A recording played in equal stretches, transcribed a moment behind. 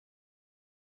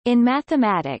In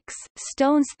mathematics,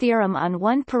 Stone's theorem on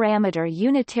one-parameter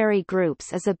unitary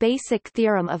groups is a basic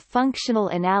theorem of functional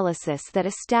analysis that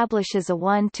establishes a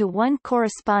one-to-one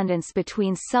correspondence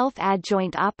between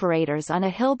self-adjoint operators on a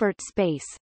Hilbert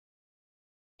space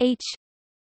H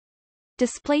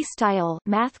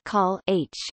 \mathcall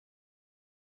H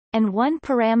and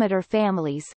one-parameter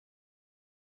families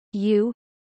U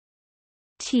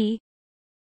T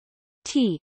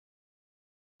T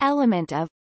element of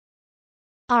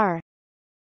R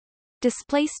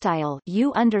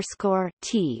U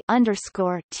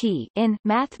T in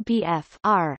Math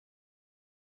R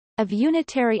of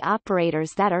unitary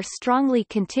operators that are strongly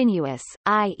continuous,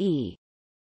 i.e.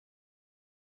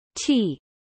 T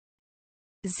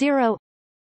 0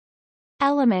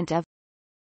 element of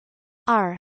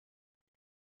R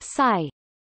psi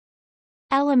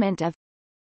element of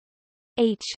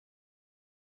H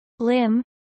lim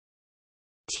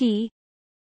T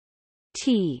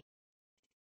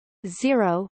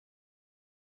 0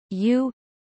 U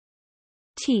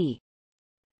T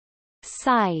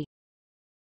psi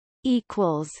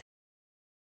equals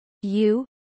U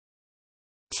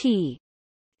T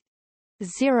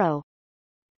 0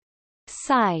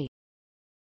 psi.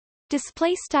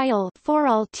 Display style for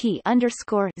all t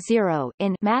underscore 0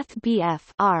 in Math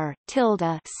R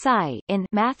tilde psi in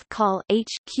Math call H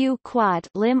Q quad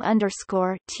lim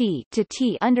underscore t to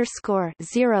t underscore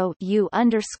 0 U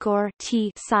underscore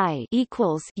t psi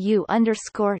equals U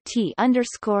underscore t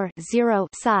underscore 0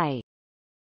 psi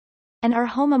and are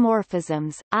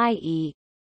homomorphisms, i.e.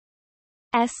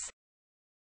 S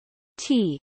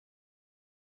T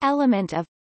element of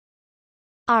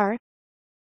R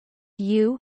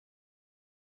U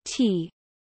T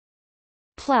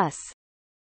plus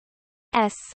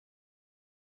S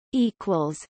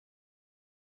equals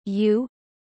U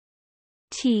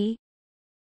T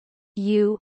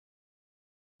U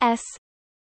S.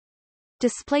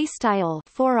 Display style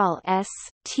for all S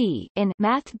T in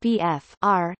Math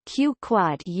R Q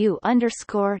quad U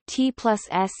underscore T plus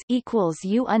S equals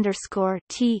U underscore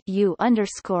T U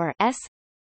underscore S.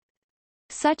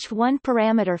 Such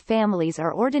one-parameter families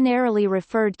are ordinarily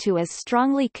referred to as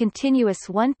strongly continuous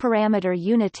one-parameter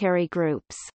unitary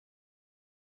groups.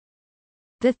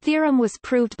 The theorem was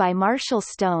proved by Marshall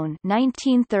Stone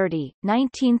 1930,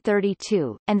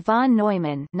 1932, and von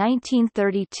Neumann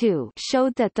 1932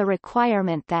 showed that the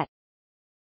requirement that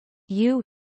U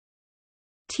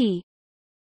T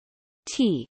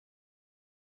T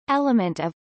element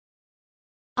of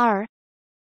R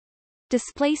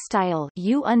display style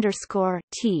U underscore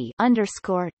T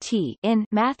underscore T in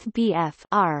Math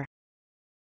R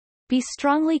be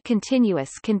strongly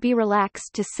continuous can be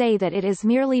relaxed to say that it is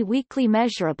merely weakly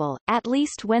measurable, at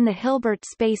least when the Hilbert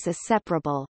space is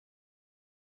separable.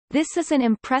 This is an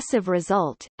impressive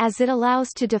result, as it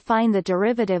allows to define the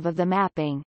derivative of the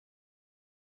mapping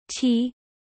T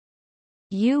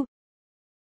U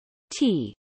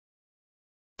T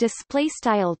display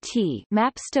style T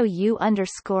mapsto U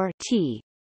underscore T,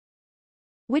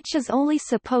 which is only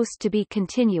supposed to be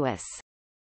continuous.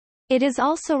 It is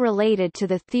also related to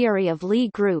the theory of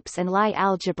Lie groups and Lie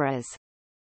algebras.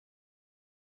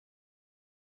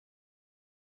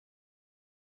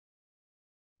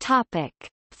 Topic: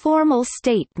 Formal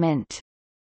statement.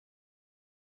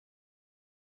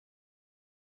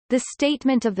 The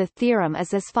statement of the theorem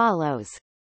is as follows: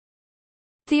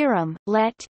 Theorem,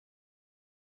 let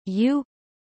U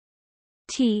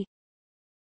T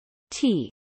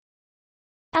T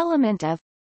element of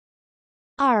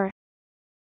R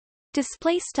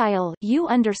display style U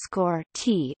underscore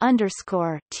T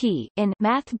underscore T in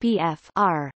Math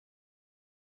R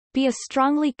be a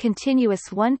strongly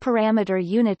continuous one-parameter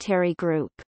unitary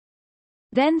group.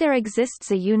 Then there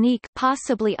exists a unique,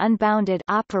 possibly unbounded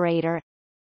operator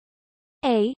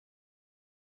A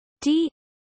D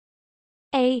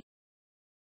A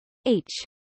H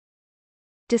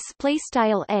display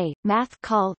style A math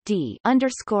call D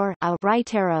underscore a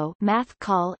right arrow math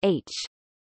call H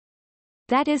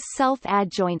that is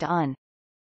self-adjoint on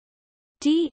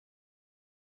D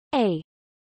A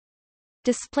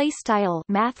display style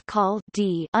math call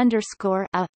D underscore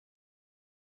a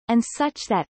and such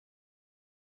that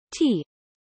T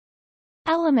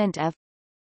element of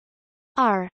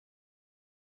R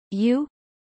U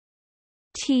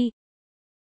T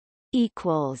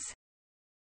equals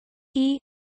E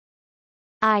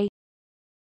I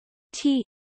T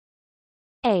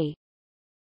A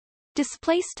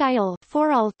display style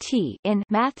for all T in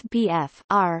Math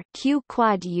R Q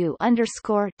quad U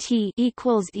underscore T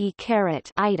equals E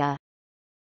caret ida.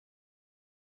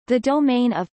 The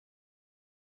domain of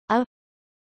a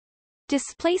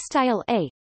display style A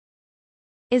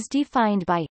is defined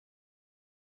by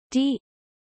d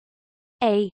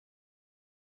a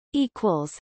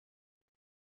equals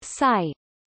psi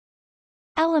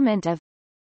element of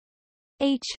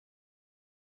h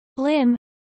lim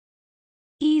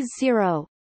e0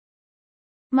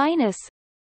 minus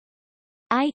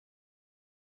I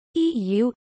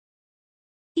EU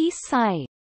E psi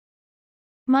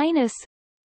minus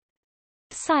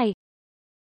psi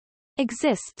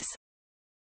exists.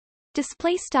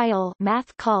 Display style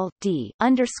math call d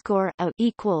underscore a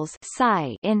equals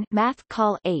psi in math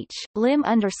call h lim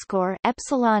underscore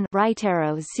epsilon right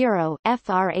arrow 0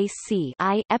 frac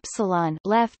I epsilon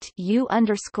left u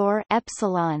underscore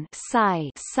epsilon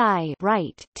psi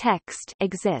right text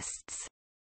exists.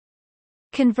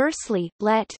 Conversely,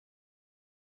 let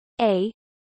a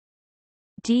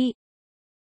d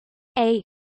a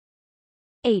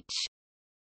h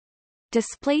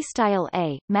display style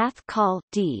a math call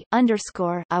d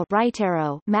underscore a right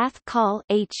arrow math call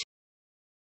h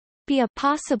be a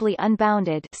possibly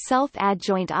unbounded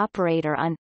self-adjoint operator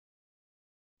on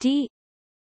d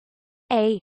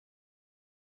a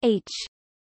h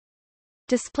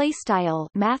display style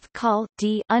math call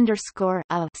d underscore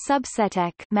a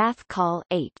subseteq math call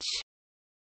h.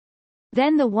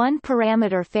 Then the one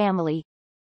parameter family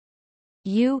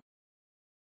u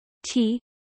t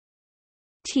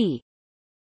t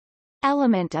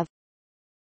element of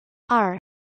R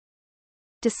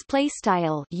display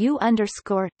style U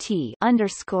underscore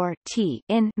T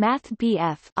in math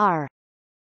BF R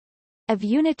of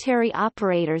unitary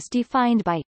operators defined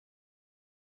by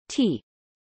T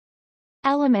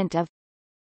element of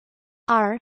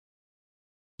R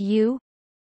U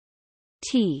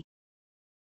T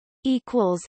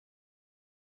equals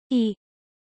E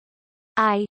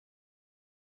I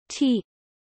T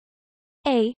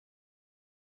A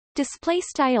display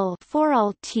style for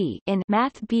all t in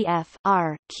math BF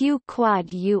R q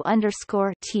quad U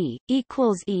underscore T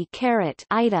equals E caret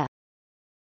ida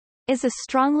is a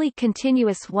strongly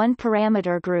continuous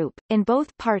one-parameter group. In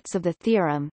both parts of the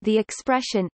theorem, the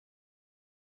expression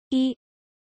E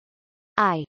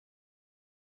I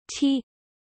T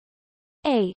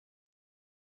A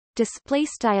display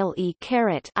style E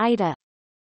caret ida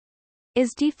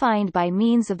is defined by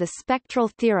means of the spectral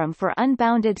theorem for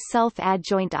unbounded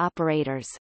self-adjoint operators.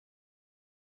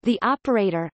 The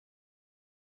operator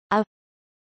a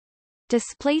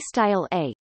display style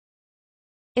a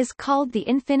is called the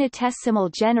infinitesimal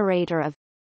generator of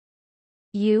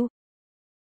U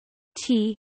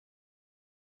T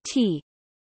T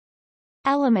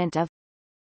element of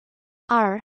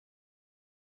R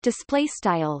display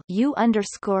style U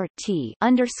underscore T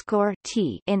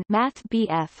in math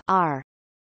BF R.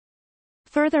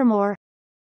 Furthermore,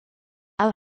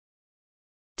 a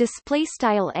display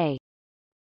style a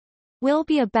will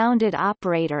be a bounded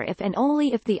operator if and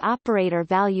only if the operator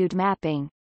valued mapping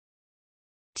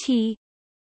T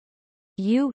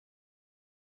U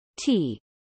T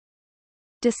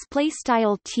display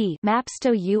style T maps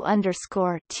to U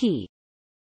underscore T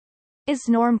is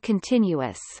norm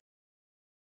continuous.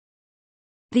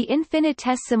 The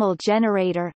infinitesimal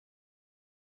generator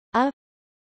a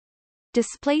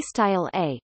display style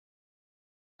a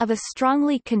of a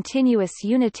strongly continuous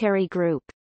unitary group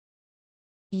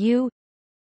U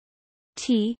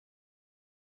T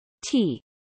T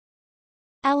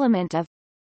element of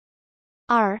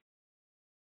R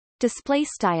display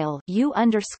style U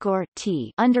underscore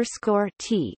T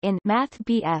in math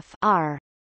BF R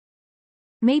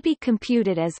may be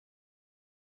computed as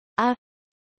a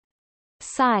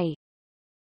psi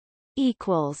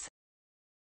equals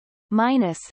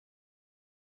minus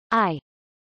I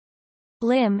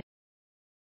lim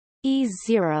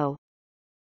E0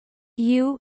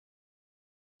 U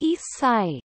E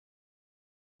psi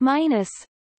minus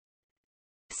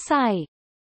psi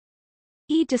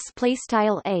E display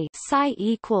style a psi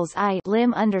equals I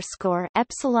lim underscore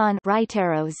epsilon right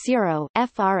arrow 0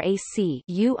 frac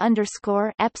U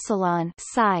underscore epsilon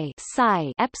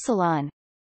psi epsilon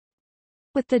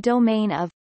with the domain of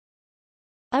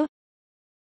a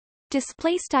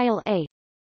display style a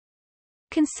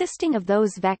consisting of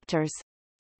those vectors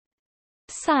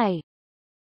psi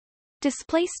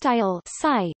display style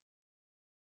psi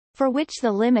for which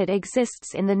the limit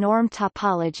exists in the norm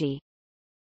topology.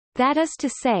 That is to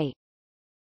say,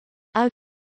 a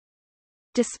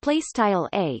display style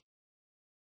a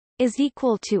is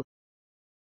equal to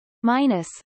minus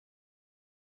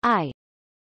I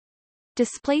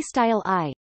display style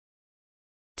I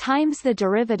times the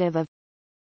derivative of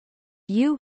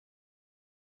U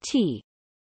T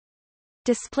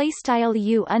display style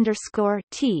U underscore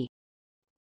T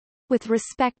with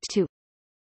respect to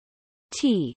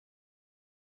t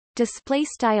display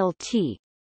style t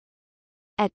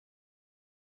at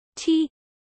t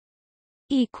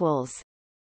equals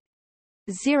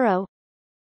 0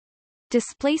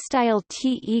 display style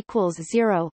t equals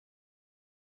 0.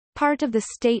 Part of the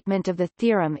statement of the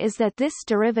theorem is that this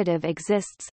derivative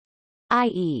exists,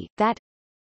 i.e., that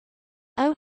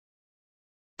a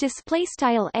display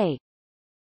style a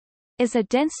is a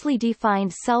densely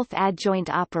defined self-adjoint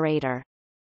operator.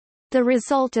 The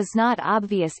result is not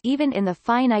obvious even in the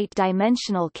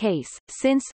finite-dimensional case,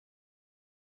 since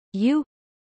u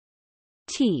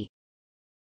t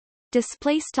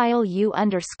display style u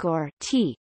underscore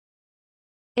t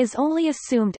is only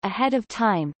assumed ahead of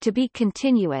time to be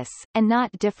continuous and not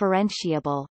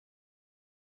differentiable.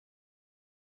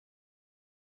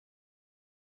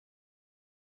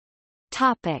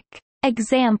 Topic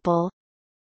example.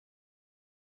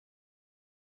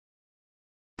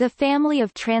 The family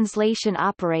of translation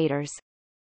operators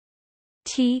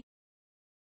t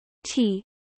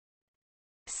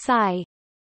psi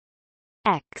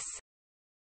x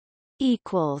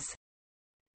equals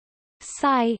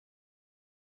psi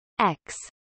x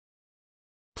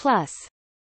plus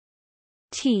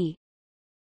t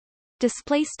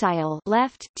display style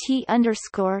left t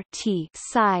underscore t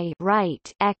psi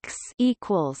right x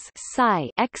equals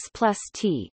psi x plus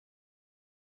t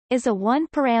is a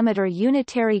one-parameter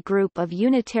unitary group of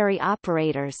unitary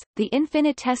operators. The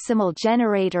infinitesimal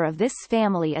generator of this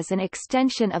family is an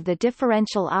extension of the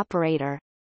differential operator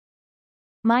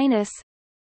minus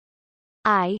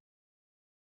I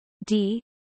d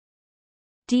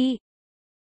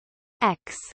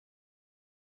x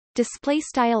display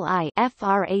style I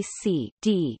frac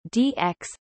d dx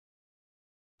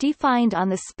defined on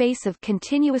the space of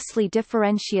continuously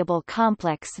differentiable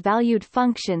complex-valued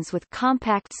functions with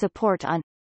compact support on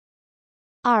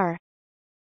R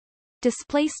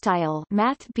display style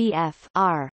math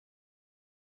R.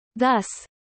 Thus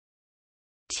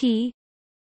t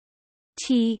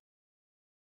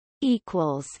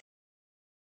equals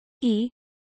e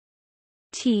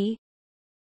t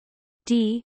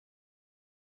d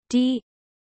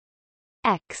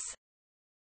x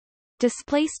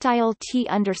display style t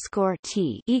underscore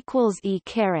t equals e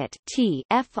caret t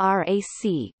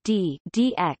frac d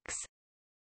dx.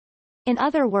 In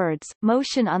other words,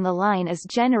 motion on the line is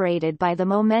generated by the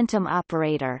momentum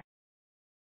operator.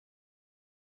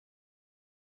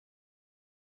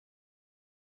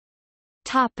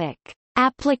 Topic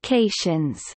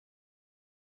applications.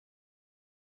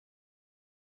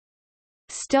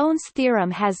 Stone's theorem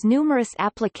has numerous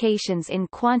applications in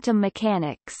quantum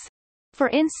mechanics. For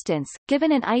instance,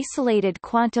 given an isolated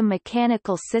quantum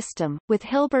mechanical system, with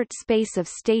Hilbert space of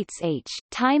states H,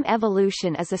 time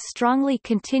evolution is a strongly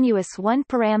continuous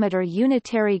one-parameter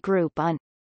unitary group on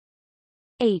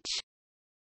H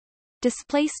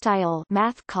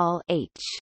mathcall H.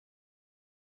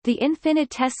 The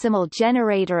infinitesimal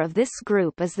generator of this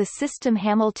group is the system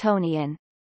Hamiltonian.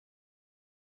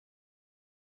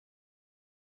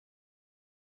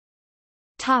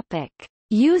 Topic: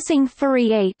 Using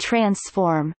Fourier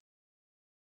transform.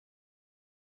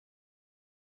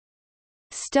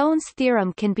 Stone's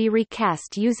theorem can be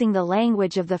recast using the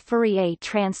language of the Fourier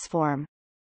transform.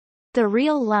 The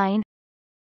real line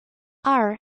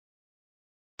R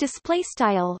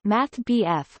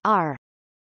 _math R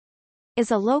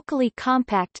is a locally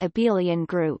compact abelian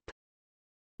group.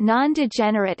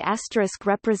 Non-degenerate asterisk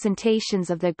representations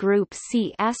of the group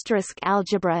C asterisk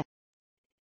algebra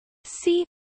C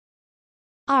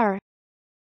R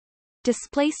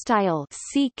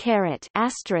C caret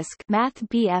asterisk math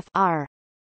R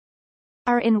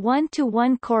are in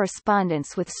one-to-one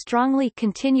correspondence with strongly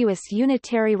continuous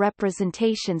unitary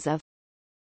representations of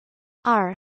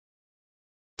R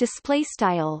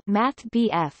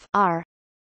math R,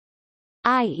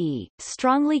 i.e.,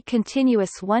 strongly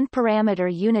continuous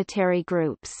one-parameter unitary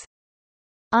groups.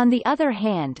 On the other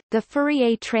hand, the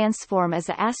Fourier transform is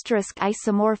a asterisk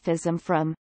isomorphism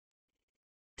from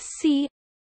C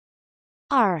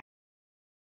R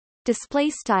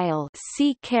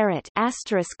C caret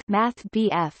asterisk math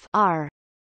R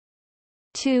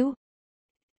to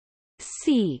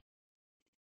C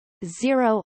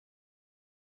 0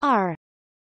 R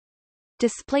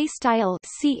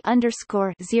C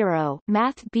underscore 0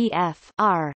 math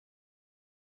R.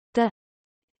 The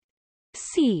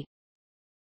C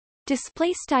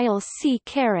C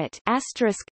caret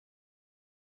asterisk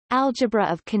algebra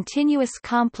of continuous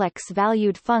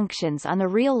complex-valued functions on the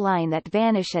real line that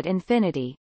vanish at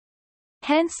infinity.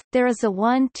 Hence, there is a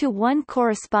one-to-one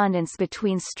correspondence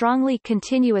between strongly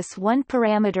continuous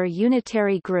one-parameter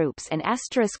unitary groups and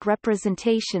asterisk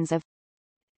representations of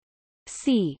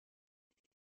C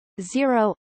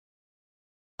 0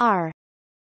 R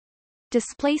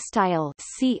display style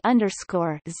C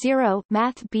underscore 0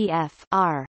 math BF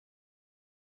R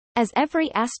as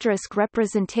every asterisk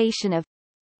representation of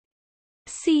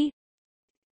C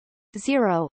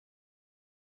 0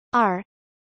 R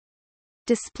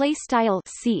display style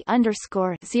C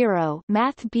underscore 0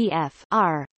 math BF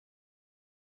R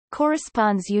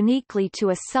corresponds uniquely to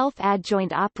a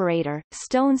self-adjoint operator,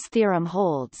 Stone's theorem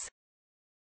holds.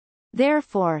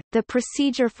 Therefore, the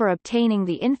procedure for obtaining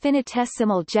the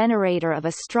infinitesimal generator of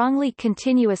a strongly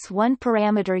continuous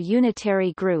one-parameter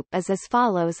unitary group is as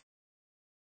follows.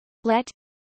 Let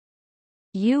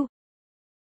U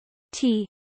T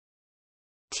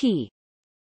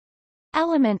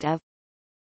element of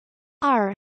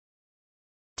R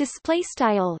display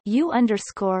style U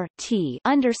underscore T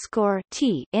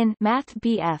in math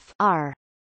BF R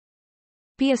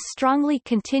be a strongly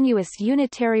continuous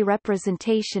unitary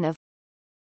representation of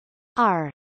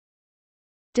R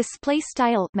display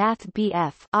style math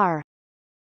BF R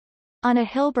on a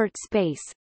Hilbert space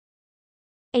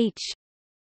H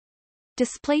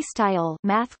display style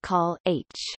math call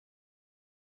H.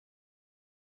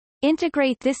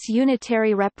 Integrate this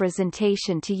unitary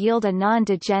representation to yield a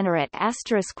non-degenerate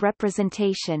asterisk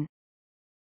representation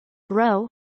rho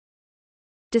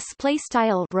display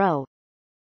style rho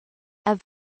of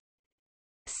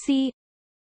C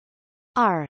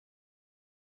R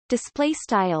display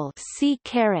style C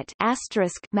caret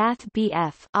asterisk math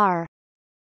BF R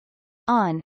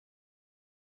on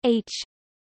H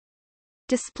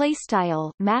display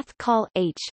style math call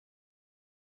H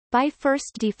by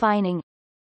first defining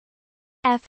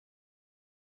F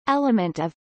element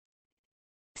of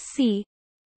C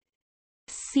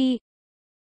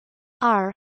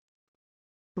R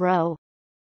rho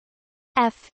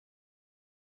F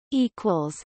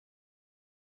equals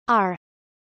R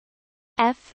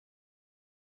F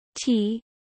T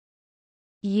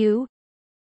U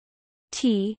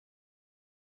T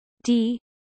D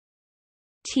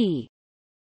T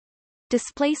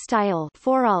display style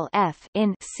for all F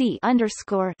in C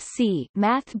underscore C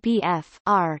math BF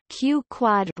R Q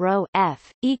quad rho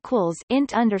F equals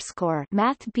int underscore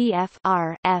math BF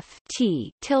R F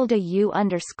T tilde U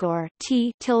underscore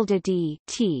T tilde D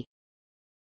T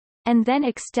and then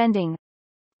extending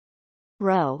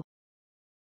rho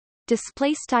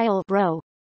display style rho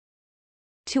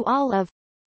to all of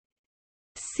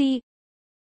C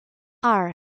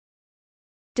R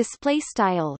display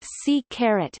style C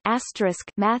caret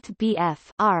asterisk math BF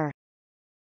R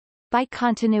by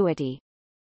continuity.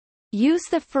 Use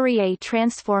the Fourier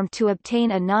transform to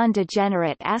obtain a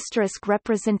non-degenerate asterisk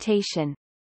representation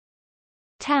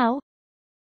tau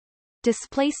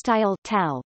display style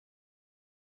tau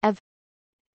of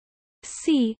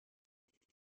C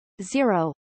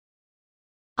 0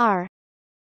 R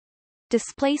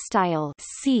display style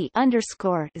C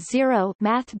underscore 0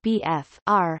 math BF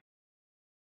R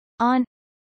on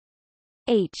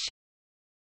H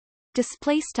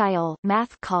display style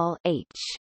math call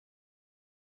H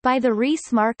by the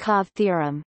Rees-Markov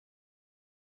theorem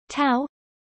tau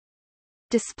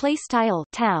display style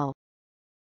tau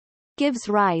gives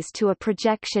rise to a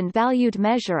projection valued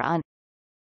measure on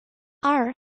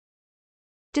R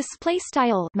display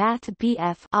style math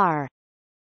BF R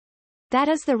that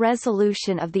is the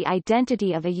resolution of the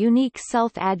identity of a unique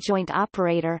self-adjoint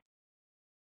operator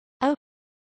A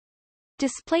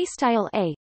display style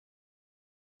A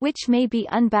which may be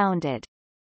unbounded.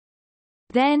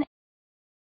 Then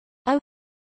A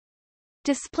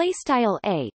display style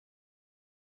A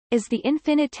is the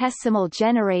infinitesimal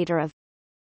generator of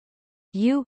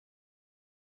U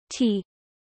T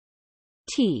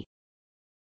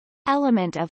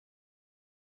element of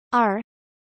R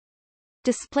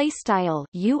display style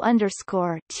U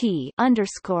underscore T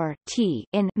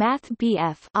in math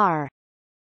BF R.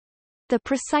 The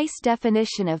precise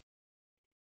definition of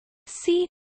C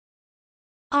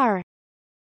R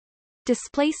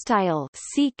display style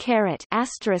C caret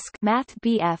asterisk math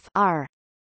BF R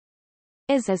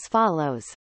is as follows.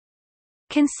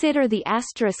 Consider the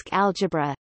asterisk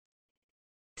algebra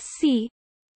C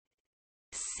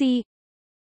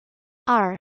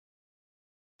R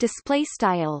display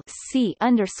style C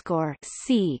underscore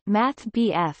C math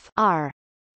BF R.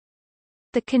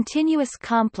 The continuous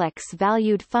complex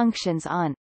valued functions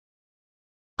on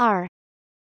R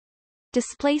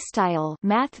display style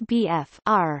math BF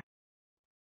R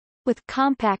with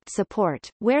compact support,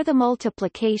 where the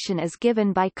multiplication is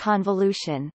given by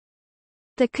convolution.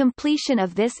 The completion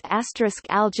of this asterisk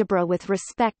algebra with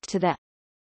respect to the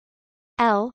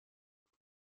L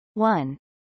 1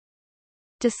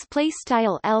 display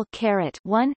style L caret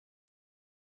 1.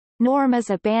 Norm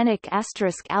is a Banach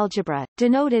asterisk algebra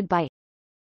denoted by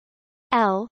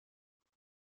L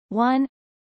 1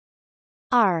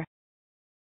 R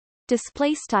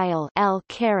display style L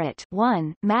caret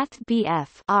 1 math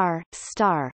BF R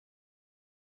star.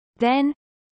 Then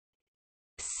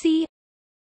C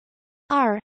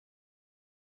R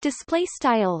display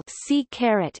style C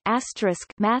caret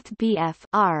asterisk math BF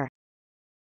R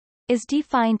is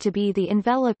defined to be the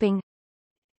enveloping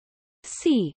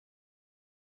C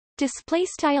display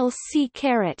style C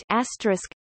caret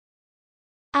asterisk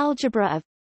algebra of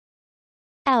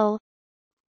L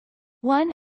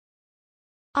 1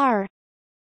 R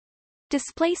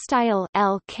display style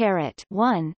L caret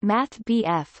 1 math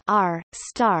BF R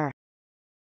star,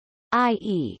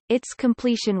 i.e., its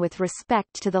completion with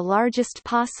respect to the largest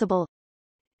possible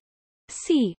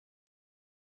C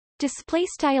display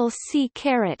style C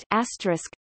caret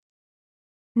asterisk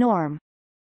norm.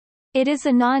 It is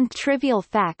a non-trivial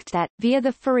fact that, via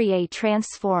the Fourier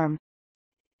transform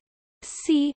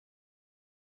C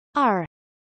R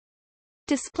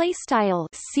display style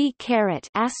C caret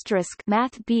asterisk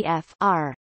math BF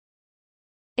R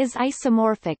is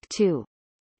isomorphic to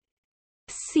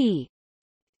C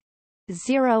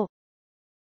 0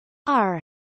 R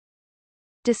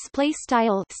display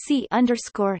style C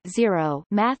underscore 0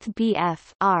 math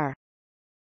BF R.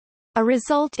 A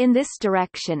result in this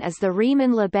direction is the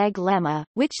Riemann-Lebesgue lemma,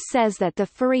 which says that the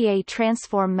Fourier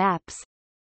transform maps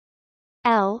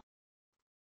L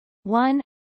 1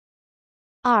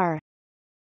 R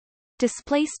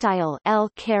display style L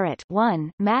caret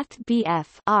 1 math BF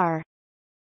R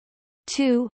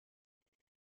 2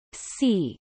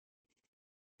 C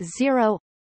 0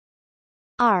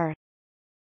 R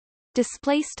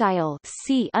display style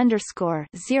C underscore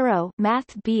 0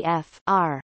 math BF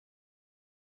R.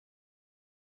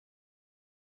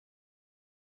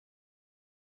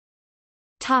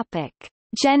 Topic: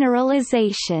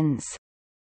 Generalizations.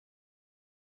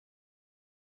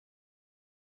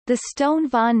 The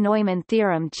Stone-von Neumann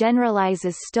theorem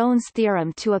generalizes Stone's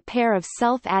theorem to a pair of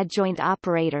self-adjoint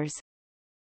operators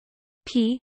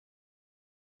P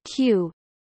Q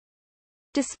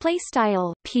display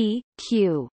style P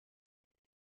Q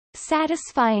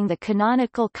satisfying the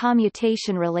canonical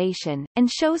commutation relation,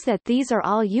 and shows that these are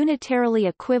all unitarily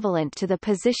equivalent to the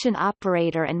position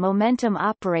operator and momentum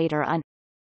operator on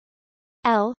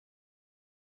L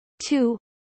 2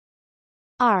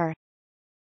 R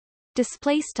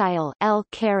display style L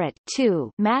caret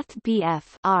 2 math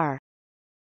BF R.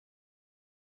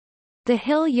 The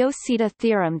Hill-Yosida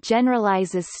theorem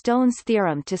generalizes Stone's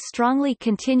theorem to strongly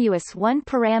continuous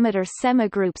one-parameter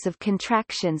semigroups of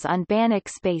contractions on Banach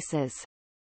spaces.